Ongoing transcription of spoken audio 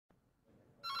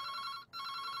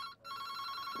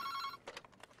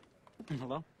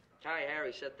Hello? Hi,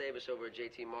 Harry. Seth Davis over at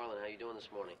JT Marlin. How you doing this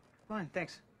morning? Fine,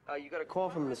 thanks. You got a call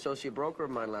from an associate broker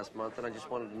of mine last month, and I just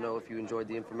wanted to know if you enjoyed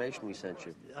the information we sent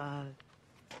you.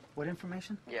 What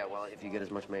information? Yeah, well, if you get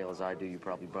as much mail as I do, you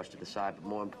probably brushed it aside, but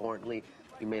more importantly,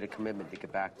 you made a commitment to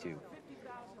get back to you.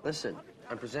 Listen,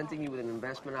 I'm presenting you with an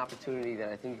investment opportunity that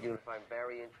I think you're going to find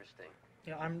very interesting.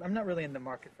 Yeah, I'm not really in the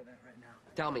market for that right now.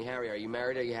 Tell me, Harry, are you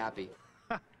married or are you happy?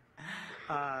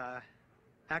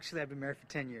 Actually, I've been married for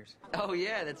 10 years. Oh,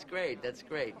 yeah, that's great. That's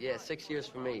great. Yeah, 6 years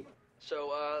for me.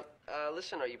 So,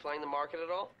 listen, are you playing the market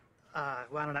at all?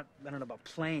 Well, I don't know about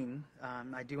playing.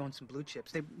 I do own some blue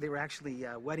chips. They were actually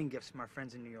wedding gifts from our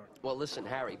friends in New York. Well, listen,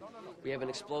 Harry, we have an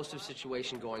explosive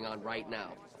situation going on right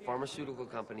now. A pharmaceutical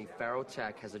company,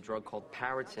 Ferrotech, has a drug called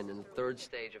Paratin in the 3rd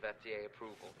stage of FDA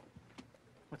approval.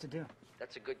 What's it do?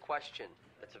 That's a good question.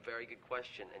 That's a very good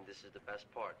question, and this is the best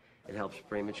part. It helps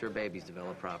premature babies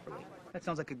develop properly. That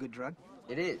sounds like a good drug.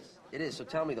 It is. It is. So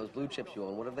tell me, those blue chips you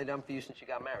own, what have they done for you since you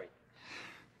got married?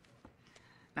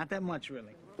 Not that much,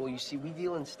 really. Well, you see, we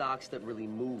deal in stocks that really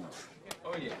move.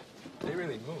 Oh, yeah. They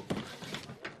really move.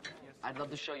 I'd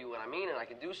love to show you what I mean, and I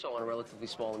can do so on a relatively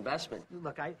small investment.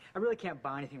 Look, I really can't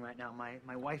buy anything right now.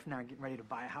 My wife and I are getting ready to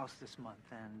buy a house this month,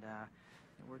 and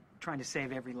we're trying to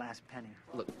save every last penny.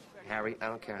 Look, Harry, I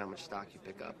don't care how much stock you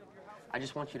pick up. I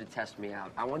just want you to test me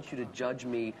out. I want you to judge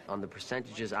me on the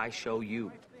percentages I show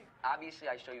you. Obviously,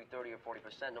 I show you 30 or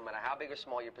 40%. No matter how big or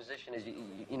small your position is,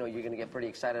 you know, you're going to get pretty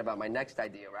excited about my next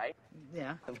idea, right?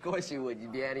 Yeah. Of course you would.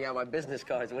 You'd be handing out my business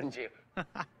cards, wouldn't you?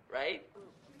 Right?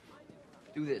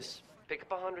 Do this. Pick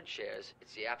up 100 shares.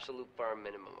 It's the absolute firm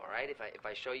minimum, all right? If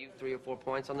I show you 3 or 4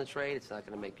 points on the trade, it's not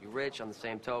going to make you rich. On the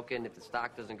same token, if the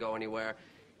stock doesn't go anywhere,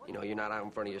 you know, you're not out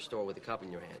in front of your store with a cup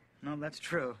in your hand. No, that's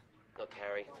true. Look,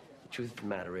 Harry, the truth of the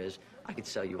matter is, I could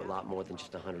sell you a lot more than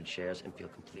just 100 shares and feel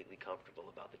completely comfortable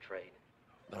about the trade.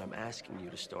 But I'm asking you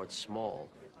to start small,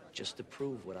 just to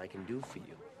prove what I can do for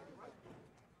you.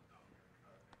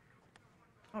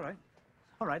 All right.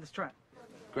 All right, let's try it.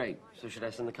 Great. So should I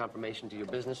send the confirmation to your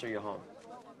business or your home?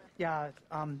 Yeah,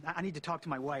 I need to talk to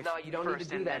my wife. No, you don't need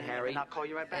to do that, Harry. And I'll call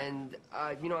you right back. And,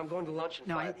 you know, I'm going to lunch in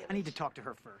 5 minutes. I need to talk to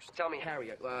her first. Tell me,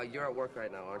 Harry, you're at work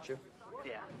right now, aren't you?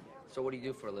 Yeah. So what do you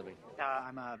do for a living?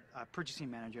 I'm a purchasing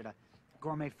manager at a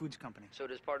gourmet foods company. So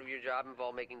does part of your job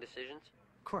involve making decisions?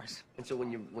 Of course. And so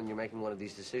when you're making one of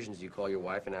these decisions, do you call your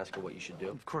wife and ask her what you should do?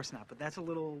 Of course not, but that's a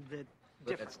little bit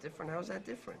But different. that's different? How's that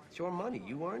different? It's your money.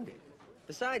 You earned it.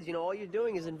 Besides, you know, all you're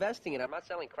doing is investing it. I'm not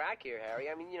selling crack here, Harry.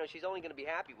 I mean, you know, she's only going to be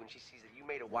happy when she sees that you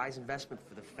made a wise investment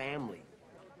for the family.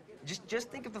 Just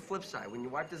think of the flip side. When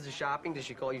your wife does the shopping, does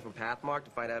she call you from Pathmark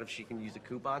to find out if she can use a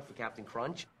coupon for Captain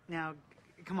Crunch? Now,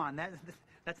 come on,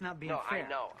 that's not being fair. No, I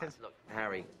know. 'Cause... Look,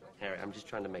 Harry, I'm just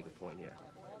trying to make a point here.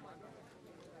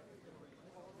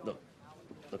 Look,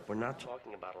 we're not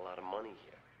talking about a lot of money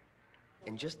here.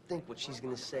 And just think what she's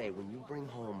going to say when you bring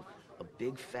home a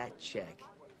big fat check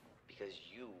because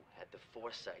you had the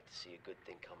foresight to see a good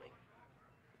thing coming.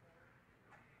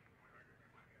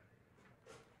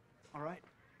 All right,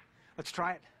 let's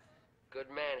try it. Good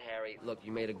man, Harry. Look,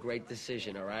 you made a great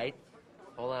decision, all right?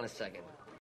 Hold on a second.